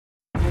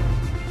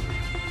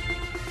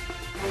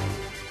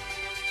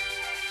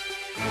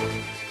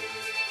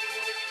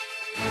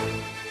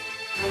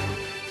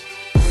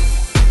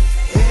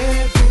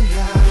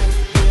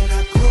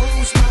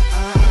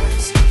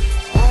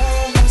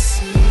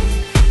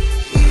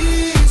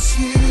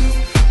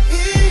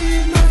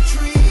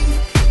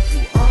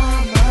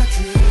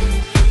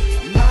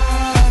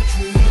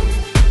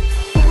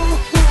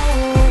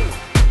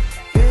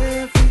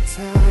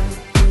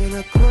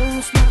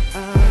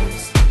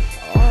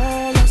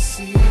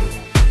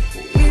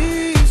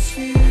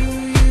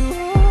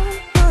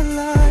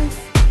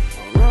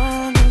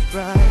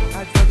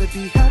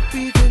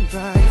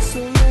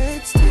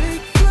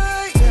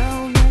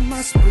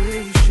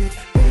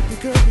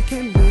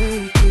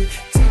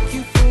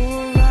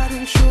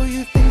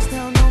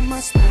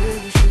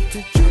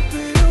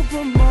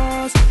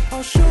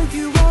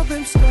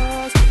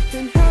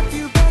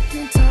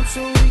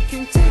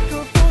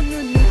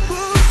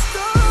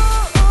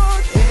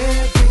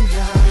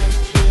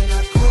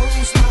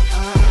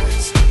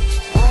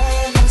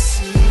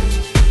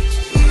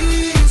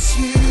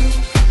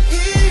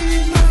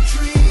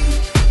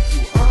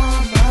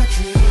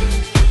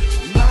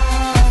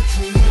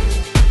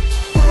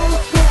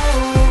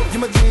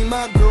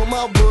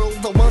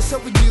the one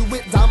showing you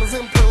with diamonds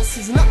and pearls.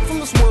 She's not from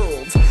this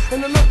world,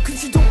 and I know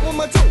cause you don't want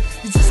my dough.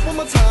 You just want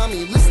my time,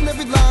 you listen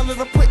every line that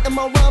I put in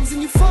my rhymes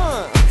and you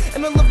fine.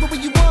 And I love the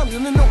way you rhyme,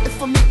 and I know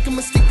if I make a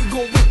mistake you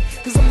gon' wait.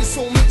 Cause I'm your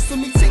soulmate, so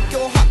let me take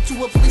your heart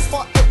to a place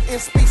far out in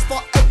space,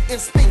 far out in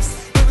space.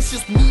 Here it's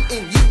just me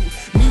and you,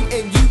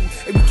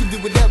 and we can do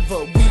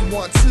whatever we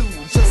want to,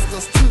 just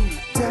us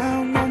two.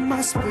 Down on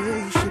my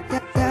spaceship,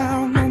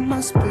 down on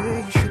my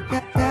spaceship.